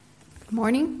Good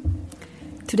morning.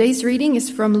 Today's reading is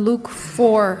from Luke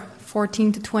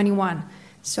 4:14 to 21.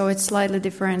 So it's slightly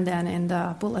different than in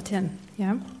the bulletin.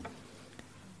 Yeah.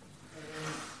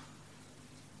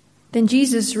 Then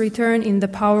Jesus returned in the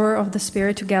power of the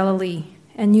Spirit to Galilee,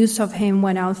 and news of him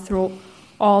went out through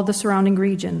all the surrounding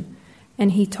region,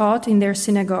 and he taught in their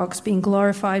synagogues, being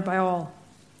glorified by all.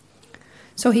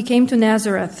 So he came to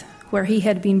Nazareth, where he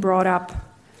had been brought up,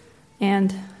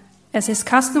 and as his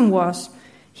custom was,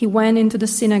 he went into the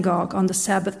synagogue on the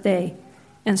Sabbath day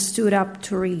and stood up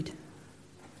to read.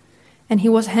 And he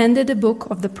was handed the book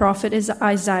of the prophet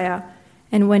Isaiah,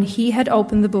 and when he had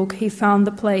opened the book, he found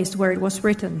the place where it was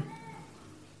written,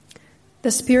 "The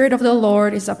Spirit of the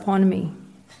Lord is upon me,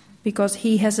 because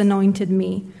he has anointed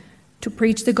me to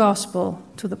preach the gospel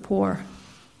to the poor.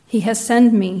 He has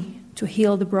sent me to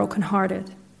heal the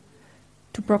brokenhearted,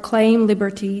 to proclaim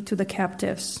liberty to the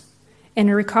captives, and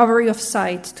recovery of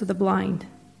sight to the blind,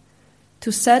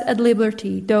 to set at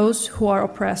liberty those who are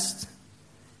oppressed,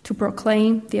 to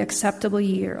proclaim the acceptable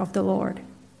year of the Lord."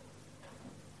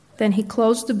 Then he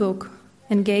closed the book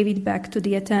and gave it back to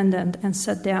the attendant and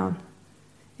sat down.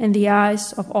 And the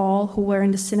eyes of all who were in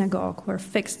the synagogue were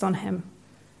fixed on him.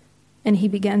 And he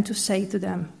began to say to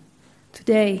them,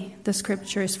 "Today the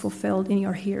scripture is fulfilled in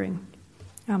your hearing."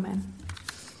 Amen.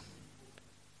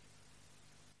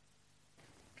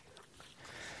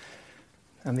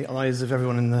 And the eyes of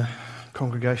everyone in the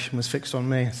congregation was fixed on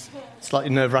me. It's slightly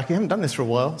nerve-wracking. I haven't done this for a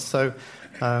while, so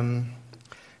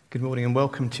good morning and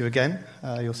welcome to you again.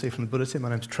 You'll see from the bulletin, my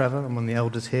name's Trevor. I'm one of the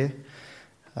elders here.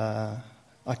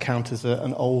 I count as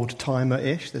an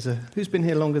old-timer-ish. Who's been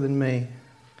here longer than me?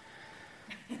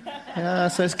 Yeah,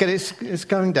 so it's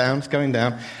going down. It's going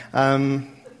down.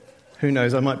 Who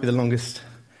knows? I might be the longest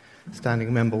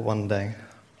standing member one day.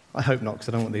 I hope not, because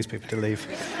I don't want these people to leave.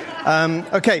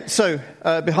 Okay, so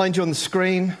behind you on the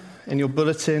screen, in your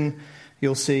bulletin,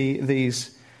 you'll see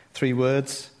these three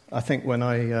words. I think when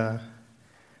I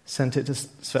sent it to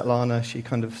Svetlana, she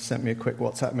kind of sent me a quick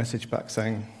WhatsApp message back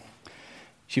saying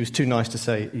she was too nice to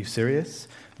say, "Are you serious?"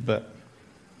 But,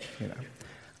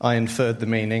 I inferred the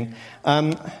meaning.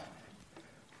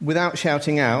 Without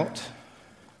shouting out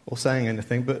or saying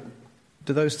anything, but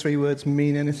do those three words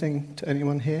mean anything to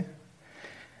anyone here?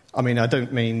 I mean, I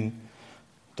don't mean,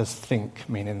 does think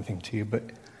mean anything to you, but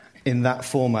in that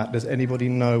format, does anybody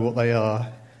know what they are?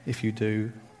 If you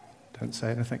do, don't say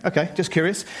anything. Okay, just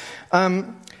curious. So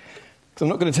I'm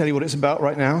not going to tell you what it's about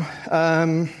right now.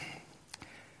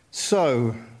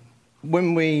 So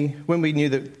when we knew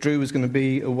that Drew was going to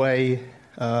be away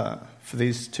for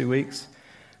these 2 weeks,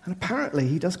 and apparently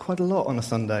he does quite a lot on a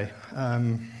Sunday.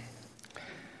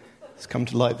 It's come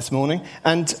to light this morning.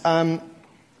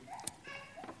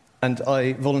 And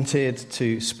I volunteered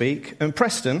to speak. And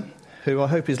Preston, who I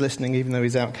hope is listening even though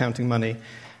he's out counting money,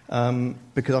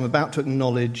 because I'm about to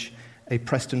acknowledge a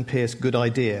Preston Pierce good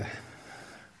idea,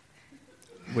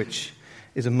 which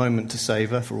is a moment to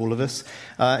savour for all of us.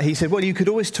 He said, well, you could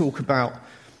always talk about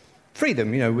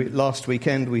freedom. Last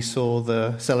weekend we saw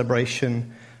the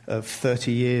celebration of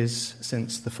 30 years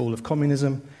since the fall of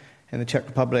communism in the Czech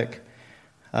Republic.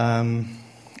 And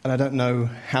I don't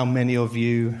know how many of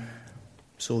you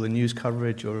saw the news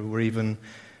coverage or were even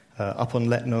up on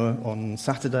Letno on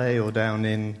Saturday or down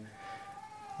in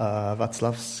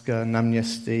Václavské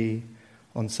náměstí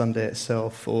on Sunday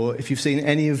itself, or if you've seen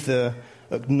any of the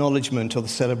acknowledgement or the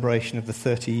celebration of the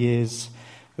 30 years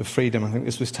of freedom. I think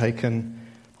this was taken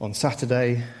on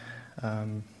Saturday,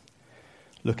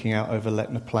 looking out over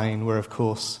Letna Plain, where, of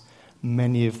course,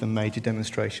 many of the major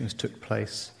demonstrations took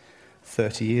place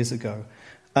 30 years ago.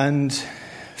 And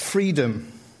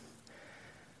freedom,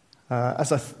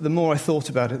 the more I thought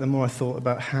about it, the more I thought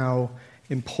about how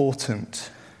important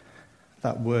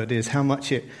that word is, how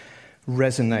much it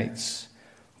resonates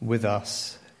with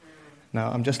us.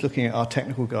 Now, I'm just looking at our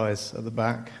technical guys at the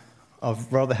back.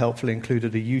 I've rather helpfully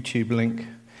included a YouTube link.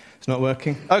 It's not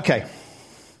working? Okay.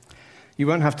 You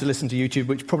won't have to listen to YouTube,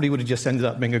 which probably would have just ended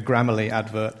up being a Grammarly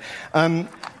advert. I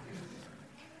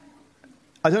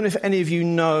don't know if any of you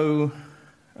know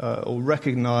or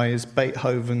recognise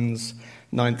Beethoven's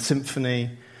Ninth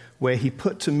Symphony, where he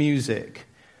put to music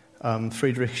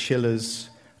Friedrich Schiller's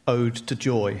Ode to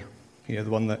Joy. The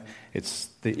one that it's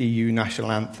the EU national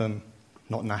anthem.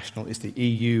 Not national, it's the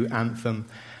EU anthem.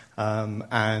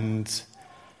 And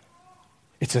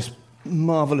it's a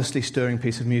marvellously stirring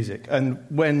piece of music. And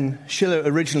when Schiller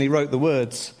originally wrote the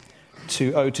words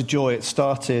to Ode to Joy, it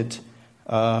started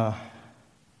Freude,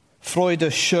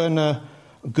 schöne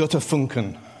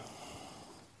Götterfunken.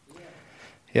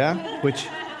 Yeah? Which,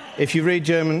 if you read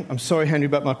German, I'm sorry, Henry,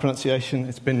 about my pronunciation.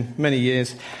 It's been many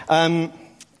years.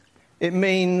 It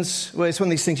means, well, it's one of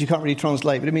these things you can't really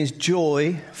translate, but it means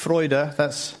joy, Freude,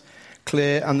 that's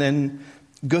clear, and then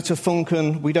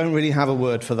Götterfunken, we don't really have a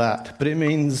word for that, but it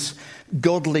means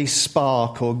godly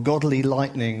spark or godly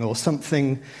lightning or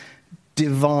something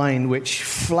divine which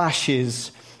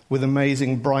flashes with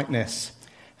amazing brightness.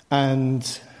 And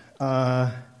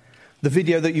the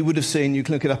video that you would have seen, you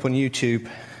can look it up on YouTube,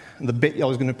 and the bit I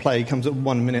was going to play comes at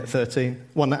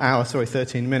 1 hour,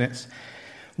 13 minutes.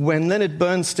 When Leonard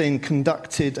Bernstein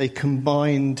conducted a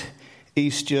combined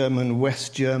East German,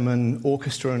 West German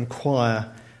orchestra and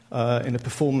choir in a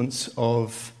performance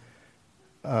of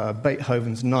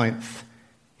Beethoven's Ninth,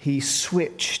 he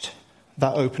switched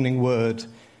that opening word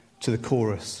to the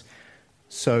chorus.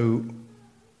 So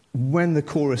when the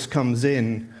chorus comes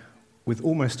in with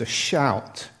almost a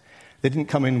shout, they didn't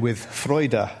come in with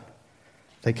Freude,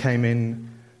 they came in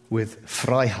with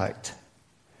Freiheit,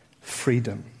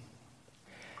 freedom.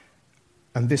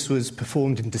 And this was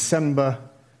performed in December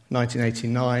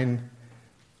 1989,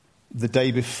 the day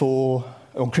before,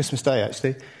 on Christmas Day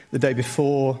actually, the day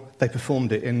before they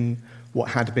performed it in what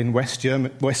had been West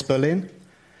Berlin.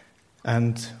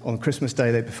 And on Christmas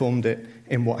Day they performed it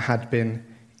in what had been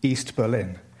East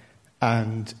Berlin.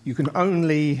 And you can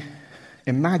only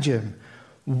imagine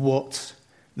what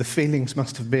the feelings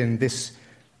must have been, this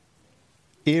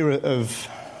era of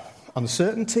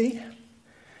uncertainty,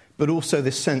 but also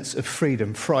this sense of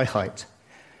freedom, Freiheit,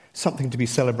 something to be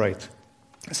celebrated.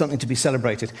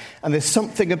 And there's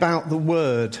something about the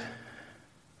word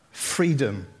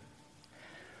freedom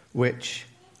which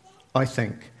I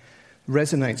think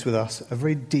resonates with us at a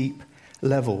very deep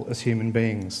level as human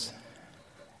beings.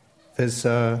 There's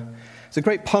a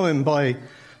great poem by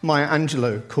Maya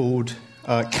Angelou called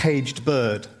Caged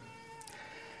Bird.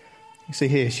 You see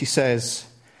here, she says,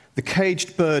 "The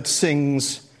caged bird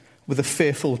sings with a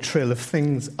fearful trill of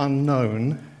things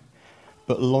unknown,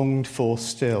 but longed for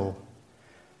still.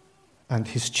 And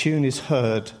his tune is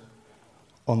heard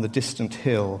on the distant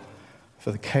hill,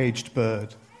 for the caged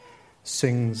bird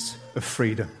sings of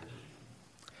freedom."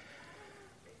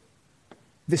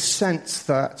 This sense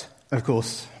that, of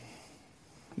course,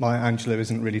 Maya Angelou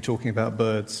isn't really talking about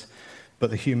birds, but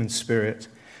the human spirit,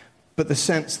 but the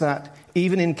sense that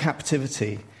even in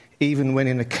captivity, even when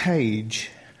in a cage,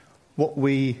 what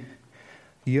we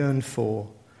yearn for,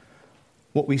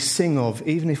 what we sing of,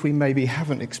 even if we maybe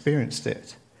haven't experienced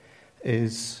it,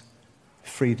 is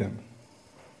freedom.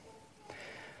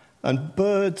 And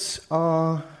birds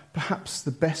are perhaps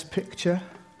the best picture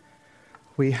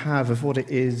we have of what it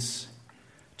is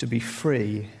to be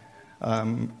free.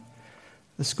 The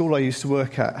school I used to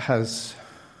work at has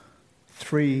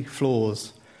 3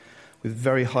 floors with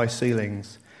very high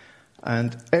ceilings,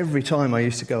 and every time I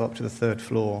used to go up to the 3rd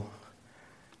floor,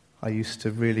 I used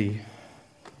to really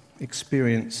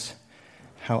experience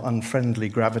how unfriendly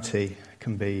gravity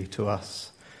can be to us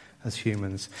as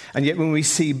humans. And yet when we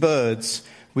see birds,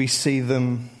 we see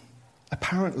them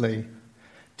apparently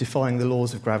defying the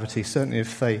laws of gravity, certainly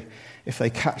if they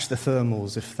catch the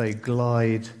thermals, if they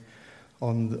glide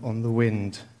on the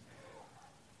wind.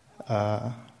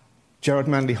 Gerard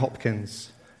Manley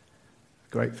Hopkins,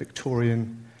 great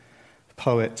Victorian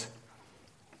poet,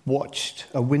 watched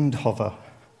a wind hover,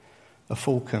 a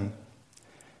falcon,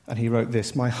 and he wrote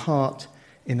this: "My heart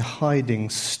in hiding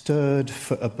stirred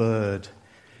for a bird,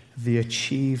 the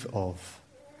achieve of,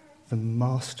 the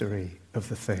mastery of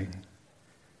the thing."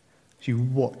 You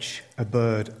watch a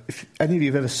bird. If any of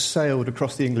you have ever sailed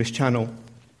across the English Channel,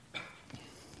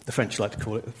 the French like to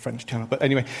call it the French Channel, but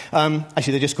anyway,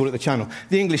 actually they just call it the Channel.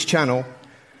 The English Channel,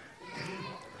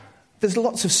 there's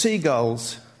lots of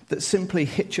seagulls that simply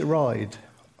hitch a ride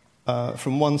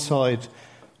from one side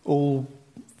all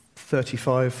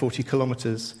 35, 40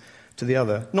 kilometres to the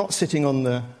other. Not sitting on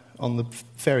the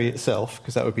ferry itself,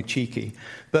 because that would be cheeky,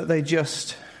 but they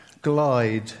just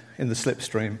glide in the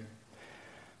slipstream.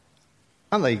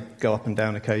 And they go up and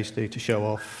down occasionally to show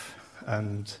off,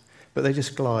 but they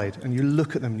just glide. And you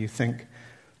look at them and you think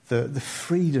the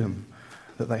freedom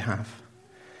that they have,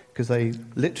 because they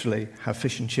literally have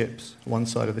fish and chips one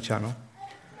side of the channel.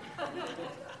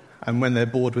 And when they're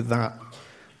bored with that,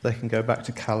 they can go back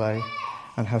to Calais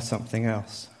and have something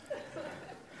else.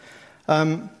 I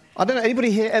don't know,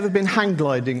 anybody here ever been hang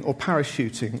gliding or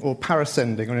parachuting or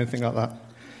parascending or anything like that?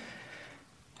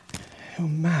 You're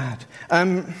mad.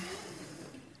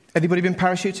 Anybody been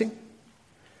parachuting?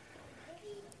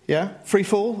 Yeah? Free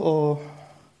fall or,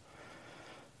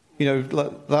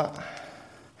 like that?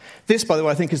 This, by the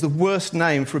way, I think is the worst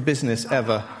name for a business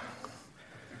ever.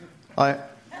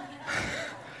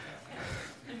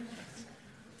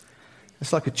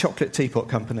 It's like a chocolate teapot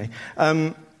company.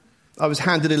 I I was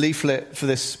handed a leaflet for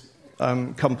this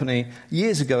company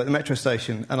years ago at the metro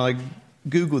station, and I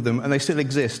Googled them, and they still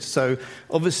exist. So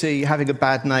obviously having a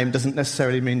bad name doesn't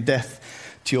necessarily mean death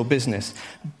to your business.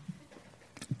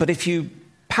 But if you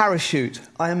parachute,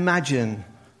 I imagine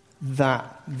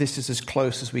that this is as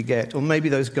close as we get. Or maybe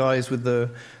those guys with the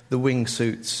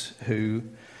wingsuits who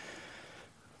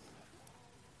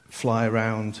fly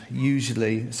around,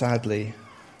 usually, sadly,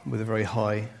 with a very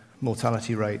high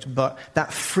mortality rate. But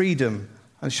that freedom,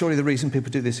 and surely the reason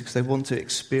people do this is because they want to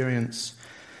experience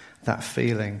that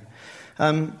feeling.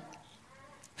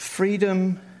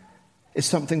 Freedom is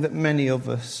something that many of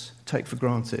us take for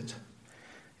granted.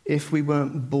 If we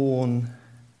weren't born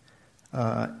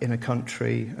in a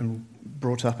country and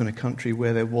brought up in a country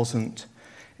where there wasn't,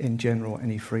 in general,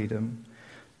 any freedom,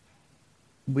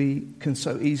 we can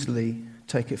so easily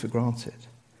take it for granted.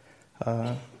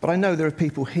 But I know there are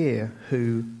people here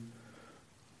who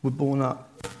were born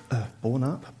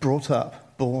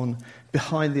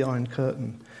behind the Iron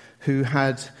Curtain, who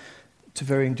had, to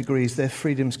varying degrees, their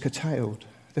freedoms curtailed.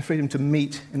 Their freedom to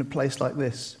meet in a place like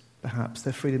this, perhaps.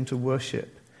 Their freedom to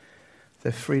worship.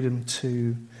 Their freedom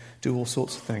to do all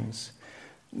sorts of things.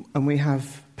 And we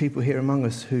have people here among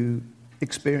us who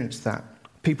experience that.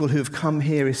 People who have come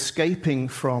here escaping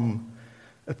from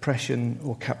oppression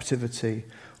or captivity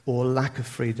or lack of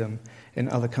freedom in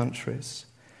other countries.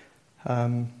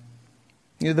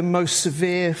 The most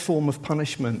severe form of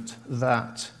punishment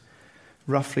that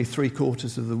roughly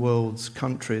 3/4 of the world's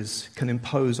countries can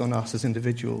impose on us as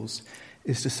individuals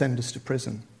is to send us to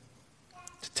prison,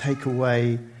 to take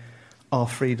away our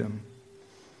freedom.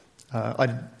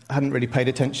 I hadn't really paid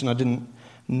attention. I didn't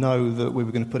know that we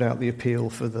were going to put out the appeal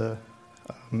for the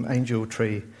Angel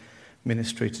Tree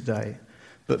ministry today.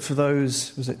 But for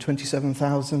those,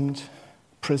 27,000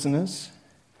 prisoners?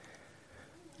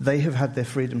 They have had their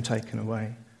freedom taken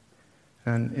away.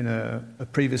 And in a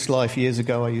previous life, years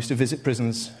ago, I used to visit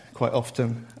prisons quite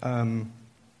often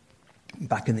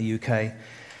back in the UK.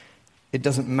 It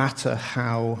doesn't matter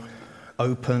how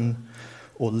open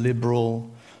or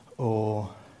liberal or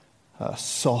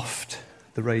soft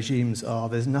the regimes are.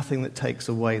 There's nothing that takes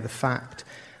away the fact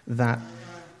that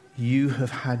you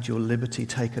have had your liberty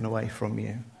taken away from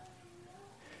you.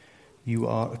 You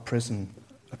are a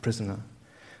prisoner,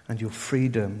 and your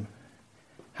freedom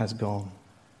has gone.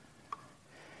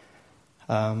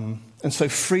 And so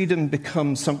freedom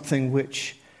becomes something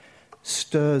which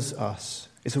stirs us.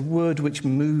 It's a word which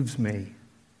moves me.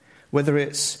 Whether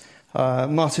it's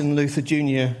Martin Luther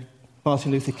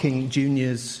King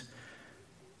Jr.'s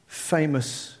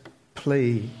famous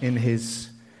plea in his,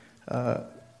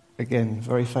 again,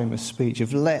 very famous speech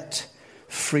of "Let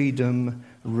freedom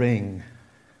ring."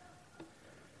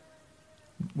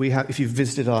 If you've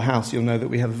visited our house, you'll know that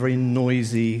we have a very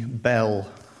noisy bell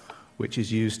which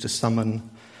is used to summon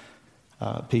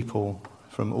people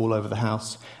from all over the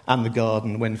house and the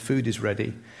garden when food is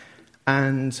ready.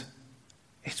 And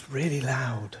it's really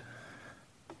loud.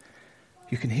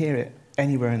 You can hear it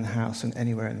anywhere in the house and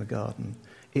anywhere in the garden.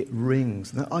 It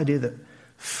rings. And the idea that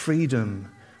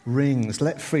freedom rings,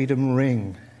 let freedom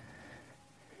ring.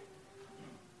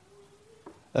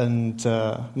 And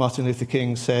Martin Luther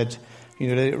King said,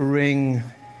 let it ring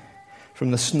from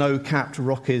the snow-capped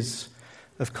Rockies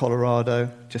of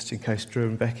Colorado, just in case Drew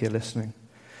and Becky are listening,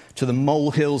 to the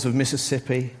molehills of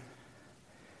Mississippi.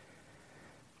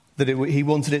 He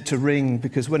wanted it to ring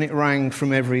because when it rang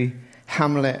from every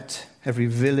hamlet, every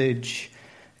village,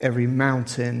 every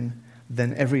mountain,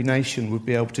 then every nation would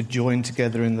be able to join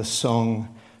together in the song,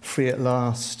 "Free at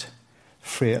last,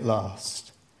 free at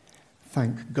last.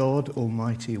 Thank God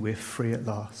Almighty, we're free at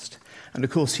last." And of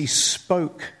course, he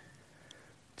spoke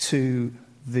to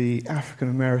the African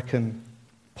American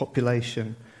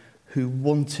population who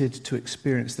wanted to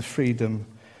experience the freedom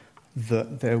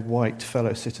that their white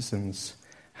fellow citizens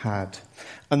had.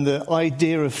 And the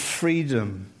idea of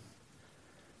freedom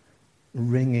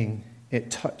ringing,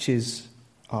 it touches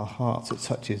our hearts, it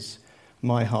touches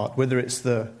my heart. Whether it's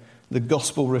the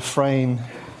gospel refrain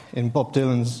in Bob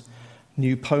Dylan's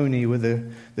New Pony where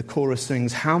the chorus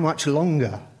sings, "How much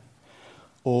longer?"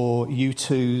 Or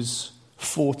U2's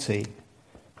 40,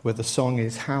 where the song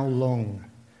is, "How long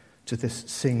to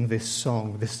sing this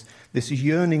song?" This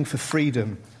yearning for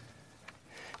freedom.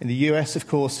 In the US, of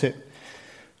course,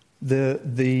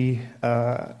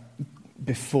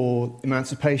 before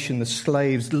emancipation, the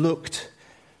slaves looked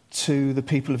to the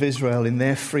people of Israel in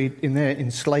their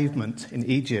enslavement in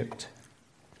Egypt.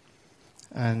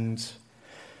 And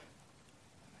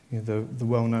the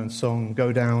well-known song,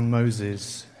 "Go down,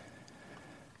 Moses,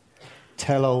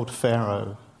 tell old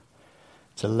Pharaoh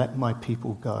to let my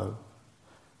people go.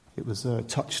 It was a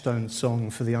touchstone song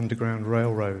for the Underground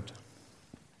Railroad.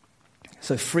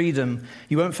 So freedom,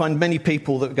 you won't find many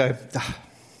people that go,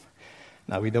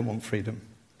 no, we don't want freedom.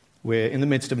 We're in the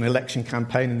midst of an election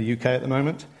campaign in the UK at the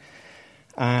moment.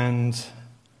 And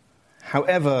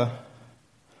however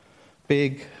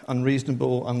big,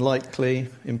 unreasonable, unlikely,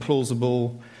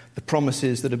 implausible the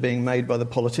promises that are being made by the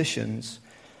politicians,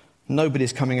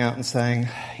 nobody's coming out and saying,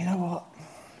 you know what,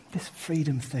 this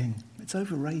freedom thing, it's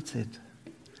overrated.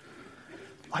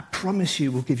 I promise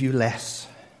you we'll give you less.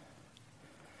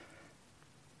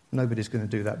 Nobody's going to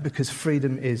do that because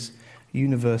freedom is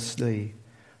universally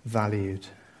valued.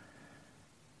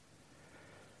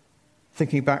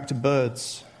 Thinking back to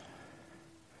birds,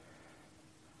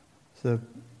 it's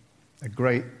a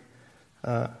great,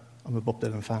 I'm a Bob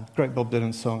Dylan fan, great Bob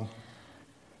Dylan song,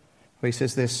 where he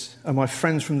says this, "And my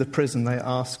friends from the prison, they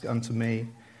ask unto me,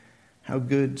 how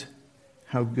good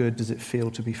does it feel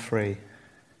to be free?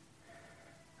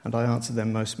 And I answer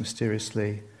them most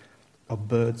mysteriously, are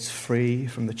birds free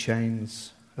from the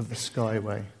chains of the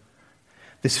skyway?"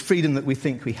 This freedom that we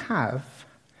think we have,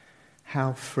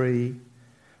 how free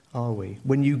are we?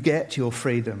 When you get your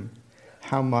freedom,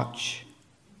 how much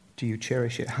do you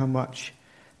cherish it? How much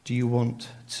do you want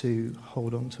to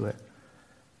hold on to it?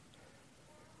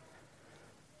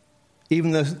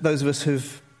 Even those of us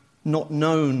who've not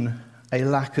known a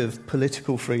lack of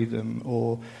political freedom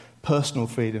or personal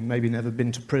freedom, maybe never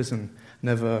been to prison,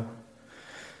 never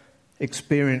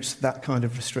experienced that kind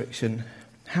of restriction,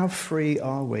 how free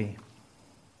are we?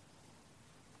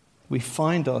 We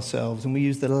find ourselves, and we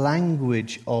use the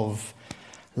language of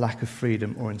lack of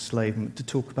freedom or enslavement to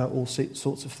talk about all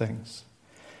sorts of things.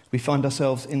 We find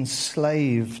ourselves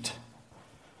enslaved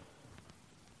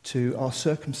to our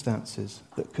circumstances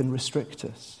that can restrict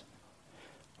us.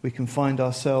 We can find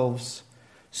ourselves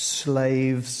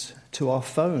slaves to our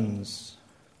phones,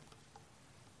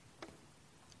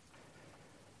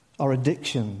 our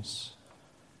addictions,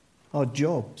 our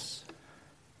jobs.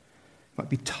 Might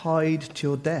be tied to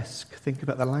your desk. Think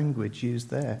about the language used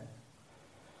there.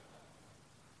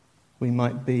 We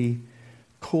might be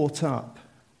caught up,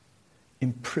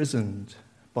 imprisoned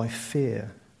by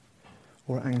fear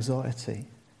or anxiety.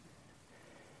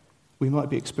 We might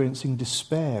be experiencing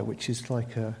despair, which is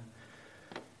like a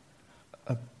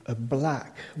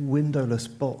black, windowless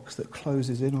box that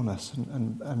closes in on us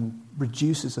and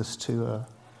reduces us to a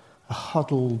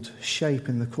huddled shape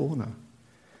in the corner.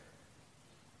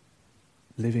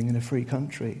 Living in a free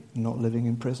country, not living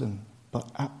in prison, but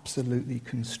absolutely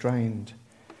constrained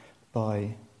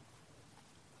by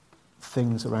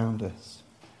things around us.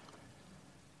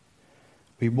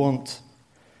 We want,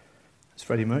 as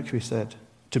Freddie Mercury said,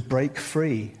 to break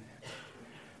free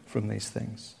from these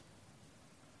things.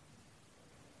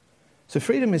 So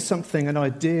freedom is something, an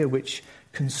idea which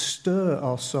can stir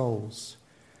our souls,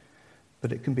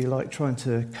 but it can be like trying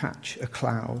to catch a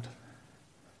cloud,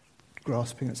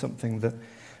 grasping at something that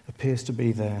appears to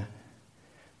be there,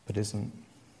 but isn't,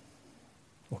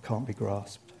 or can't be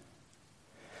grasped.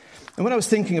 And when I was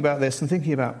thinking about this and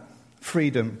thinking about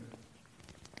freedom,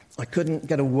 I couldn't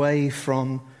get away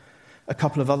from a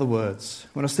couple of other words.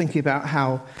 When I was thinking about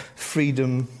how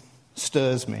freedom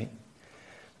stirs me,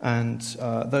 and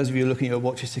those of you looking at your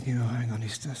watches thinking, oh, hang on,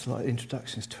 that's like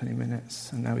introduction is 20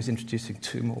 minutes, and now he's introducing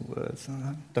 2 more words.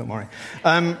 Don't worry.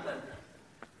 And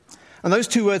those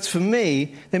 2 words for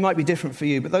me, they might be different for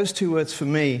you, but those 2 words for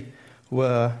me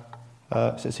were,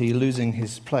 says he, losing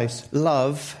his place,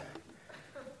 love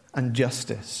and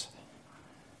justice.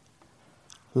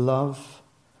 Love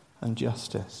and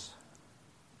justice.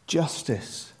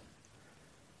 Justice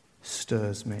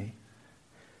stirs me.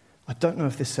 I don't know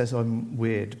if this says I'm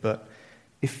weird, but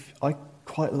if I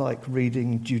quite like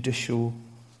reading judicial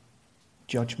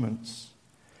judgments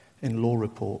in law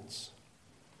reports.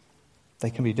 They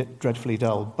can be dreadfully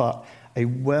dull, but a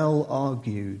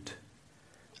well-argued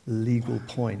legal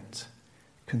point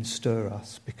can stir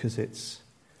us because it's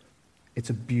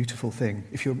a beautiful thing.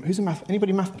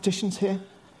 Anybody mathematicians here?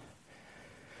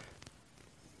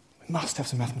 We must have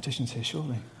some mathematicians here,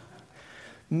 surely.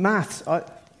 Maths,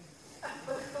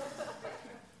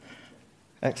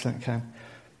 Excellent, Cam.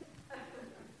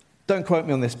 Don't quote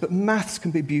me on this, but maths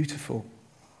can be beautiful.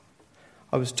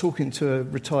 I was talking to a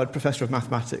retired professor of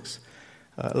mathematics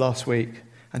last week,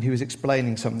 and he was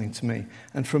explaining something to me.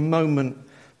 And for a moment,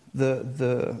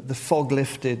 the fog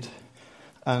lifted,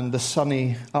 and the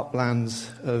sunny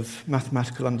uplands of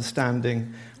mathematical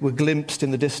understanding were glimpsed in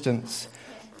the distance.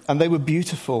 And they were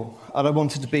beautiful, and I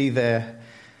wanted to be there.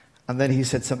 And then he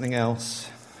said something else,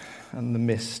 and the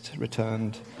mist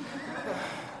returned.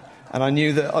 And I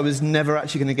knew that I was never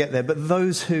actually going to get there. But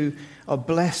those who are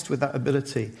blessed with that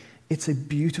ability, it's a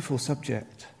beautiful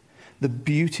subject, the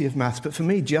beauty of maths. But for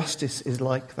me, justice is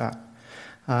like that.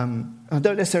 I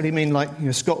don't necessarily mean like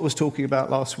Scott was talking about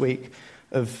last week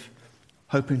of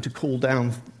hoping to call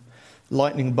down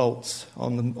lightning bolts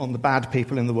on the bad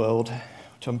people in the world,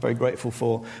 which I'm very grateful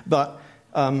for. But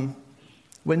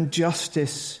when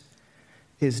justice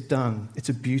is done, it's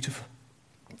a beautiful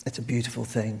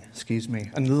thing,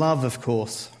 And love, of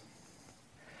course.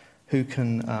 Who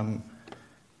can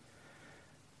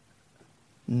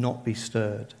not be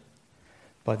stirred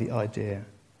by the idea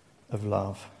of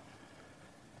love?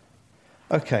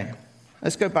 Okay,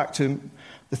 let's go back to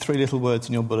the three little words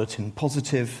in your bulletin.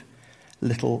 Positive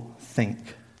little think.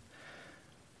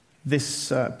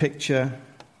 This picture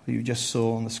that you just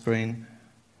saw on the screen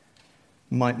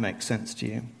might make sense to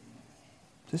you.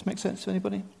 Does this make sense to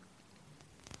anybody?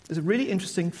 There's a really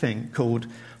interesting thing called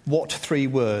What Three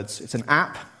Words. It's an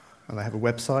app, and they have a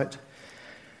website.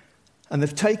 And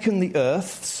they've taken the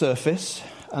Earth's surface,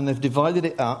 and they've divided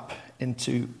it up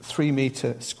into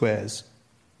 3-metre squares.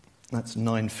 That's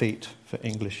 9 feet for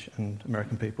English and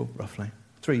American people, roughly.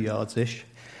 3 yards-ish.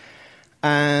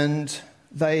 And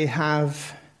they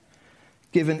have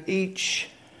given each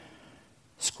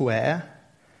square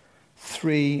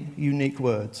 3 unique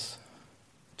words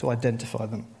to identify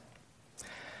them.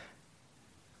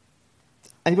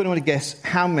 Anybody want to guess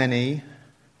how many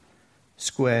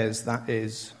squares that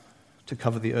is to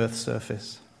cover the Earth's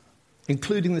surface,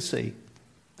 including the sea?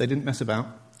 They didn't mess about.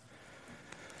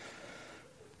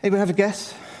 Anybody have a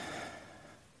guess?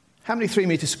 How many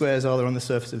 3-metre squares are there on the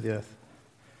surface of the Earth?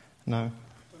 No.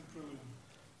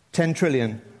 10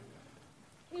 trillion.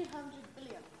 300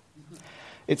 billion.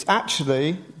 It's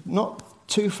actually not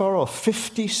too far off.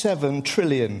 57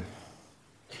 trillion.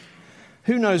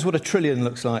 Who knows what a trillion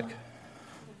looks like?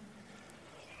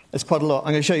 It's quite a lot.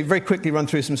 I'm going to show you very quickly, run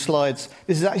through some slides.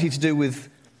 This is actually to do with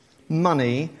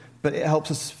money, but it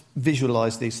helps us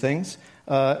visualize these things.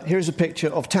 Here's a picture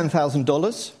of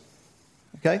 $10,000.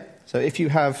 Okay? So if you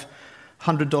have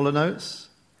 $100 notes,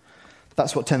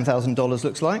 that's what $10,000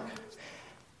 looks like.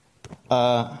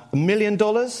 $1 million,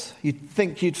 you'd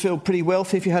think you'd feel pretty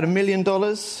wealthy if you had $1 million.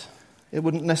 It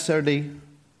wouldn't necessarily...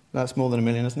 That's more than $1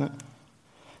 million, isn't it?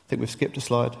 I think we've skipped a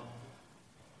slide.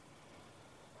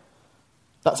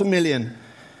 That's $1 million.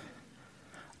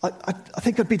 I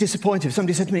think I'd be disappointed if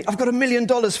somebody said to me, I've got $1 million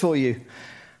for you.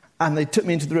 And they took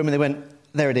me into the room and they went,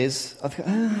 there it is. I'd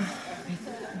go,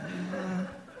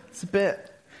 it's a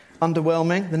bit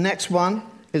underwhelming. The next one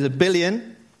is $1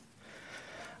 billion.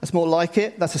 That's more like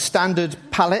it. That's a standard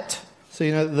pallet. So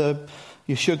you know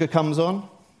your sugar comes on.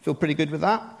 Feel pretty good with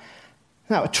that.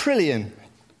 Now, $1 trillion.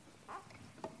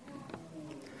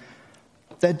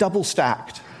 They're double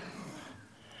stacked.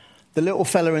 The little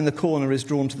fella in the corner is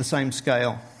drawn to the same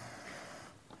scale.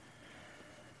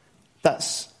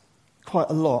 That's quite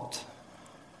a lot.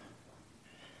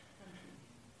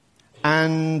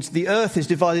 And the Earth is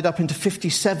divided up into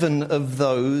 57 of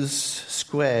those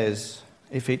squares,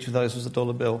 if each of those was a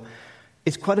dollar bill.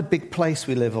 It's quite a big place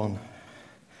we live on.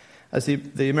 As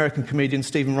the American comedian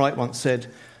Stephen Wright once said,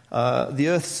 the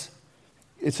Earth's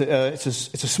it's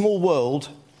a small world,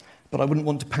 but I wouldn't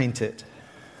want to paint it.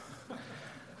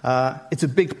 It's a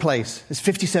big place. It's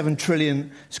 57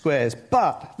 trillion squares.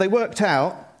 But they worked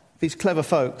out, these clever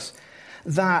folks,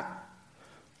 that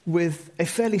with a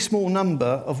fairly small number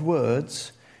of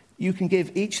words, you can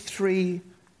give each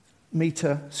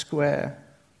 3-metre square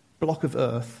block of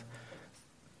Earth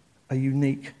a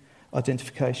unique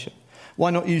identification. Why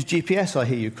not use GPS, I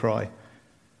hear you cry?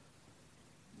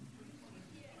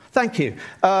 Thank you.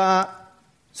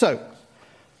 So,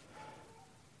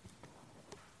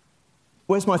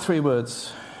 where's my 3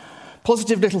 words?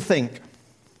 Positive little think.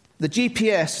 The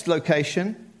GPS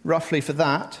location, roughly for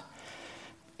that,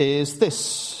 is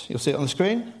this. You'll see it on the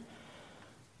screen.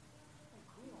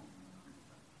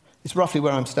 It's roughly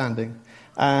where I'm standing.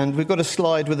 And we've got a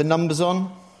slide with the numbers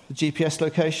on, the GPS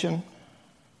location.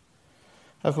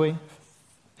 Have we?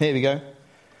 Here we go.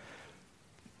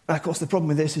 And of course, the problem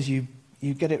with this is you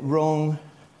get it wrong.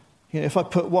 You know, if I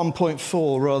put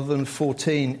 1.4 rather than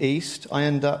 14 east, I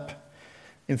end up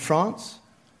in France,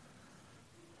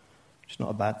 which is not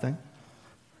a bad thing.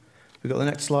 We've got the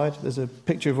next slide. There's a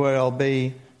picture of where I'll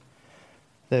be.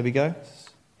 There we go. It's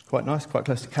quite nice, quite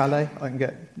close to Calais. I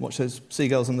can watch those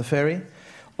seagulls on the ferry.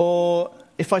 Or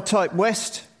if I type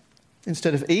west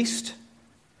instead of east,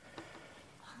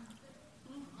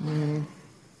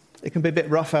 it can be a bit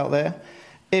rough out there.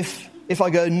 If I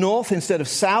go north instead of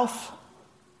south,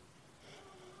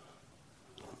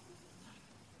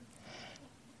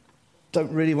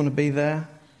 don't really want to be there.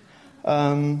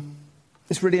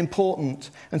 It's really important.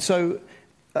 And so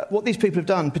what these people have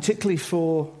done, particularly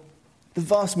for the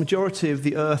vast majority of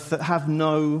the earth that have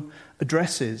no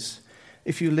addresses,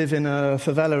 if you live in a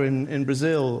favela in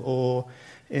Brazil or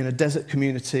in a desert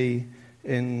community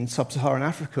in sub-Saharan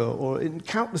Africa or in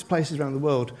countless places around the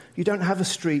world, you don't have a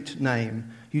street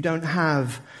name. You don't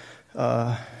have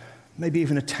maybe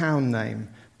even a town name.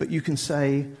 But you can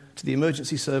say to the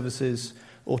emergency services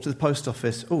or to the post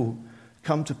office, oh,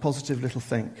 come to Positive Little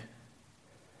Think.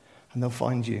 And they'll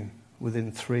find you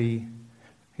within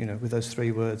with those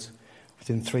 3 words,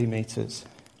 within 3 meters.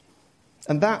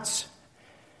 And that's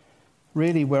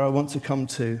really where I want to come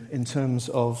to in terms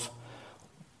of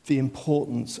the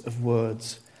importance of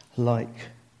words like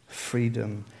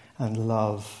freedom and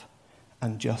love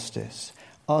and justice.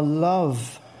 Our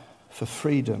love for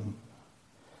freedom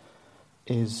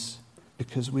is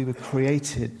because we were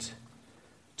created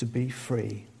to be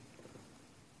free.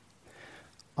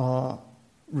 Our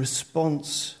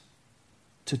response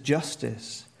to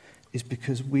justice is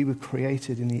because we were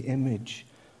created in the image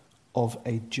of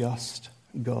a just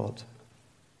God.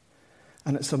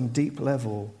 And at some deep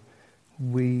level,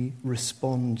 we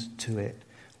respond to it.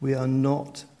 We are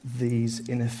not these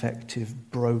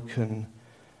ineffective, broken,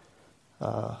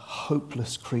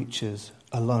 hopeless creatures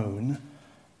alone.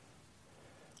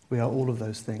 We are all of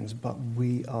those things, but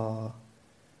we are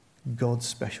God's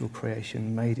special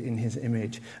creation made in his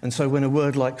image. And so when a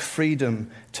word like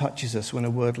freedom touches us, when a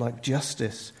word like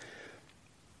justice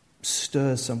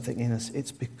stirs something in us,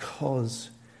 it's because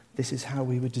this is how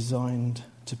we were designed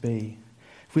to be.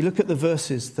 If we look at the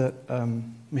verses that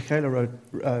Michaela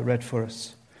read for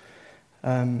us,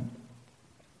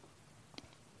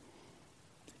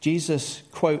 Jesus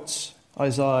quotes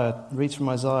Isaiah, reads from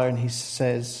Isaiah, and he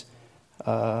says,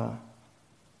 on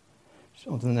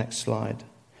to the next slide,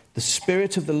 "The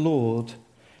Spirit of the Lord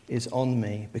is on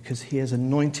me because he has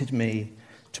anointed me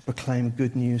to proclaim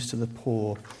good news to the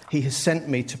poor. He has sent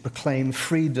me to proclaim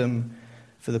freedom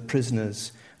for the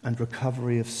prisoners and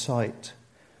recovery of sight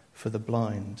for the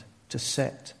blind, to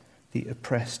set the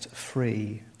oppressed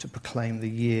free, to proclaim the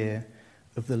year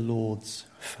of the Lord's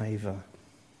favour."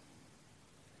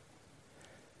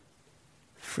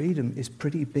 Freedom is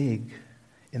pretty big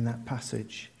in that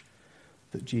passage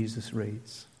that Jesus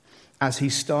reads. As he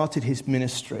started his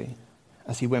ministry,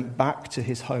 as he went back to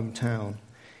his hometown,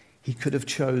 he could have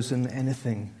chosen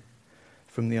anything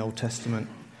from the Old Testament.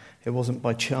 It wasn't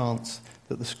by chance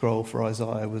that the scroll for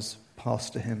Isaiah was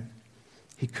passed to him.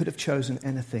 He could have chosen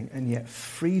anything, and yet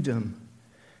freedom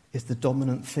is the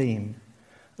dominant theme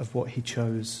of what he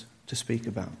chose to speak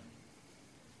about.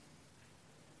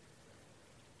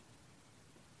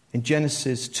 In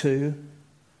Genesis 2,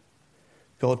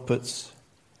 God puts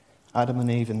Adam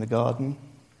and Eve in the garden,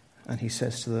 and he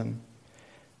says to them,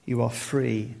 "You are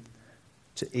free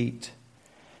to eat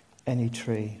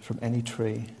from any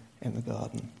tree in the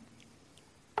garden."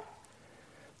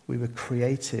 We were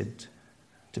created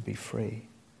to be free.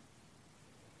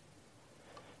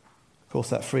 Of course,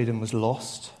 that freedom was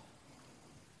lost.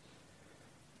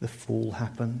 The fall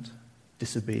happened,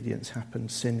 disobedience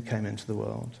happened, sin came into the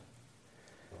world.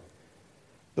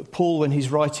 But Paul, when he's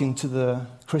writing to the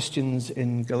Christians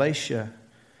in Galatia,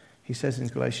 he says in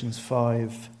Galatians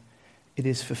 5, "It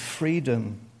is for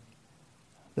freedom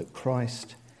that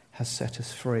Christ has set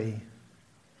us free.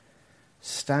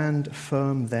 Stand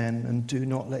firm then, and do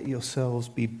not let yourselves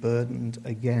be burdened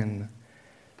again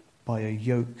by a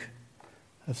yoke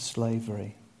of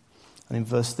slavery." And in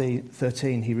verse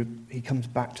 13, he comes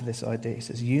back to this idea. He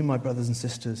says, "You, my brothers and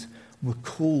sisters, were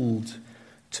called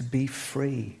to be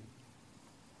free."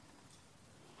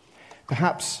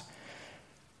 Perhaps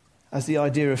as the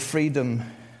idea of freedom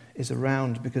is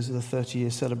around because of the 30-year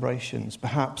celebrations,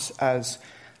 perhaps as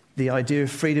the idea of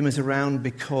freedom is around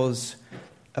because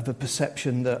of a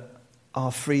perception that our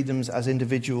freedoms as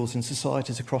individuals in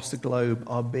societies across the globe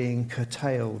are being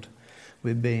curtailed.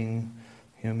 We're being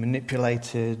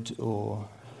manipulated or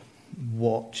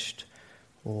watched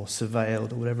or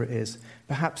surveilled or whatever it is.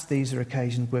 Perhaps these are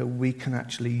occasions where we can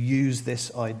actually use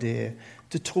this idea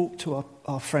to talk to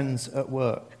our friends at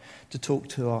work, to talk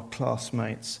to our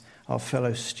classmates, our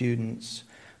fellow students,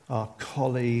 our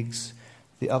colleagues,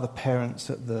 the other parents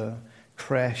at the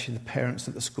creche, the parents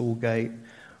at the school gate,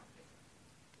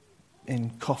 in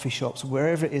coffee shops,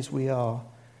 wherever it is we are.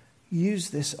 Use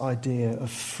this idea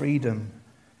of freedom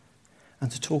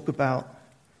and to talk about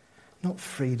not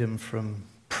freedom from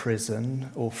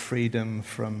prison or freedom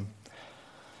from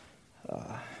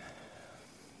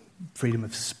freedom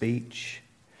of speech,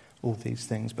 all these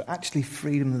things, but actually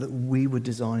freedom that we were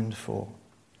designed for.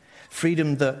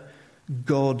 Freedom that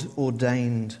God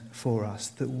ordained for us,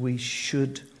 that we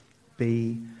should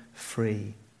be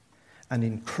free. And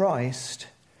in Christ,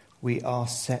 we are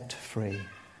set free.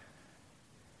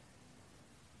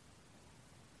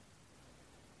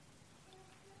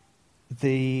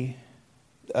 The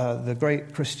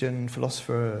great Christian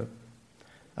philosopher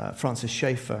Francis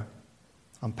Schaeffer,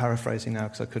 I'm paraphrasing now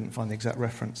because I couldn't find the exact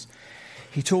reference,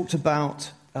 he talked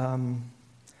about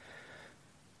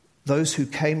those who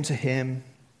came to him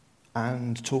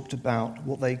and talked about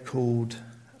what they called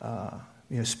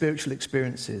spiritual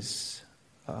experiences,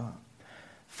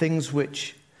 things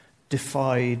which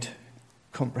defied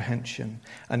comprehension.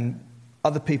 And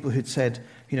other people who'd said,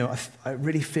 I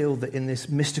really feel that in this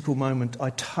mystical moment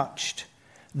I touched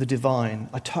the divine.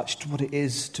 I touched what it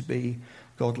is to be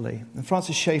godly. And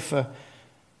Francis Schaeffer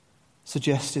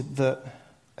suggested that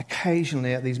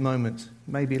occasionally at these moments,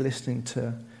 maybe listening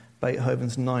to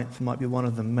Beethoven's Ninth might be one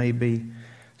of them, maybe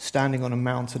standing on a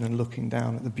mountain and looking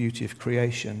down at the beauty of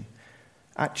creation,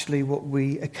 actually what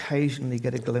we occasionally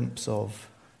get a glimpse of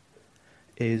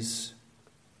is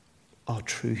our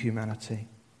true humanity.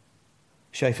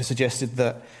 Schaeffer suggested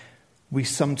that we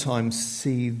sometimes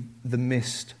see the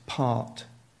mist part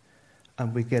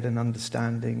and we get an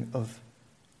understanding of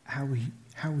how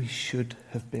we should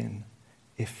have been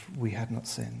if we had not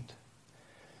sinned.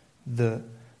 The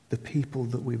people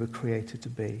that we were created to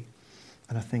be.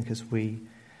 And I think as we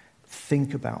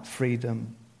think about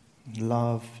freedom,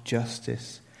 love,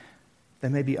 justice, there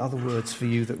may be other words for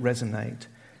you that resonate.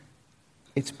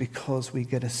 It's because we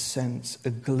get a sense, a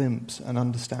glimpse, an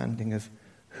understanding of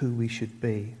who we should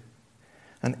be.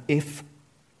 And if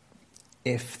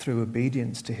through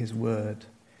obedience to his word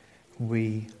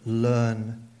we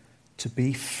learn to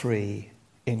be free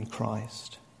in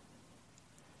Christ,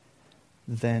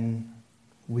 then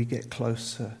we get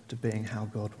closer to being how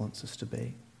God wants us to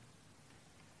be.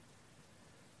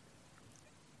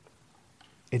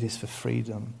 It is for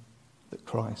freedom that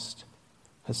Christ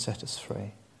has set us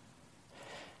free.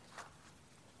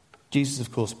 Jesus,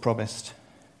 of course, promised,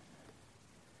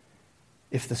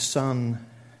 if the Son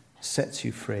sets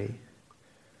you free,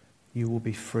 you will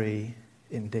be free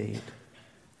indeed.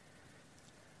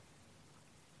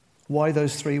 Why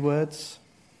those three words?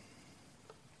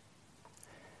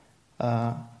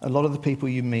 A lot of the people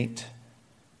you meet,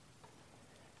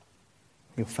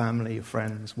 your family, your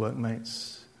friends,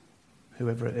 workmates,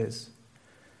 whoever it is,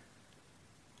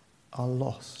 are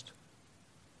lost.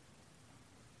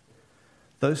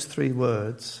 Those three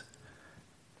words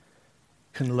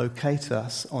can locate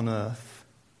us on earth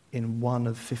in one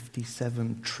of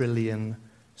 57 trillion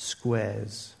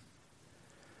squares.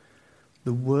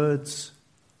 The words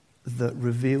that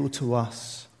reveal to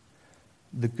us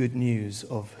the good news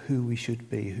of who we should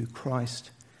be, who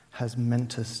Christ has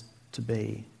meant us to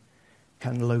be,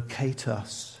 can locate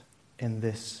us in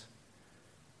this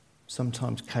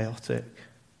sometimes chaotic,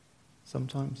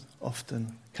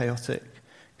 often chaotic,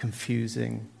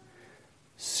 confusing,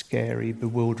 scary,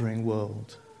 bewildering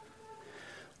world.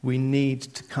 We need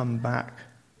to come back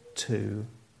to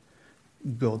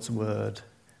God's word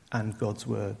and God's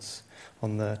words.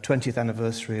 On the 20th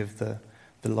anniversary of the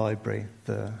library,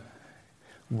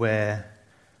 where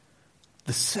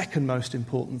the second most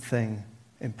important thing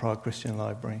in Prague Christian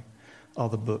Library are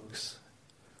the books.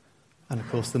 And of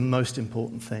course the most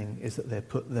important thing is that they're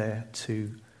put there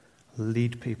to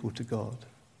lead people to God,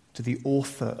 to the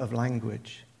author of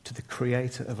language, to the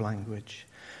creator of language.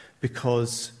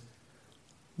 Because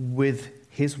with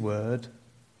his word,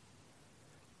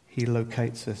 he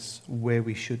locates us where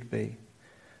we should be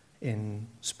in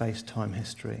space-time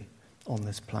history on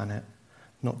this planet.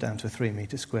 Not down to a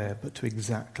 3-meter square, but to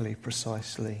exactly,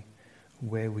 precisely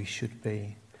where we should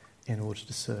be in order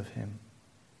to serve him.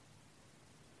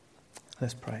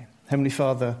 Let's pray. Heavenly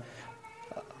Father,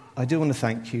 I do want to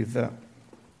thank you that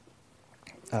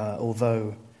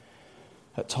although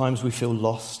at times we feel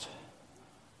lost,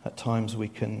 at times we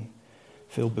can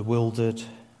feel bewildered,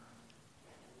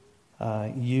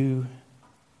 you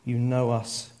know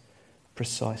us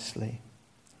precisely.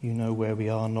 You know where we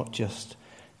are, not just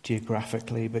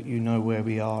geographically, but you know where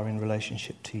we are in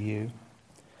relationship to you.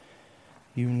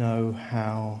 You know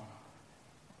how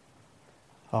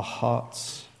our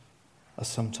hearts are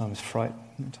sometimes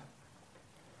frightened,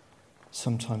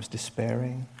 sometimes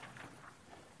despairing,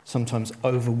 sometimes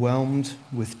overwhelmed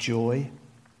with joy,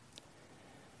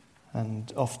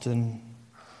 and often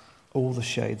all the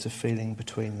shades of feeling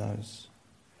between those.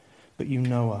 But you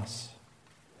know us.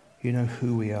 You know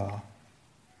who we are.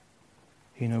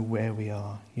 You know where we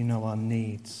are. You know our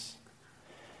needs.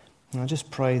 And I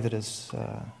just pray that as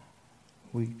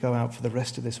we go out for the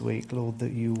rest of this week, Lord,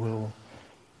 that you will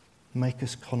Make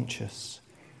us conscious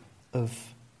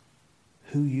of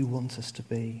who you want us to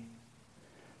be.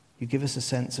 You give us a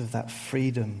sense of that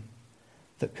freedom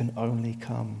that can only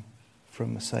come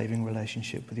from a saving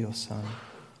relationship with your Son.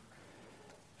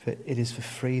 For it is for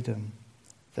freedom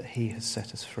that he has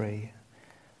set us free.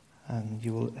 And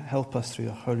you will help us through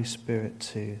your Holy Spirit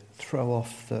to throw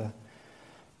off the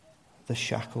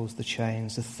shackles, the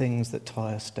chains, the things that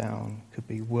tie us down. Could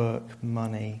be work,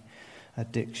 money,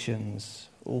 addictions,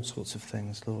 all sorts of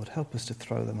things, Lord. Help us to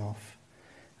throw them off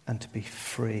and to be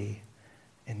free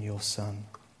in your Son.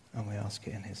 And we ask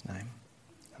it in his name.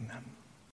 Amen.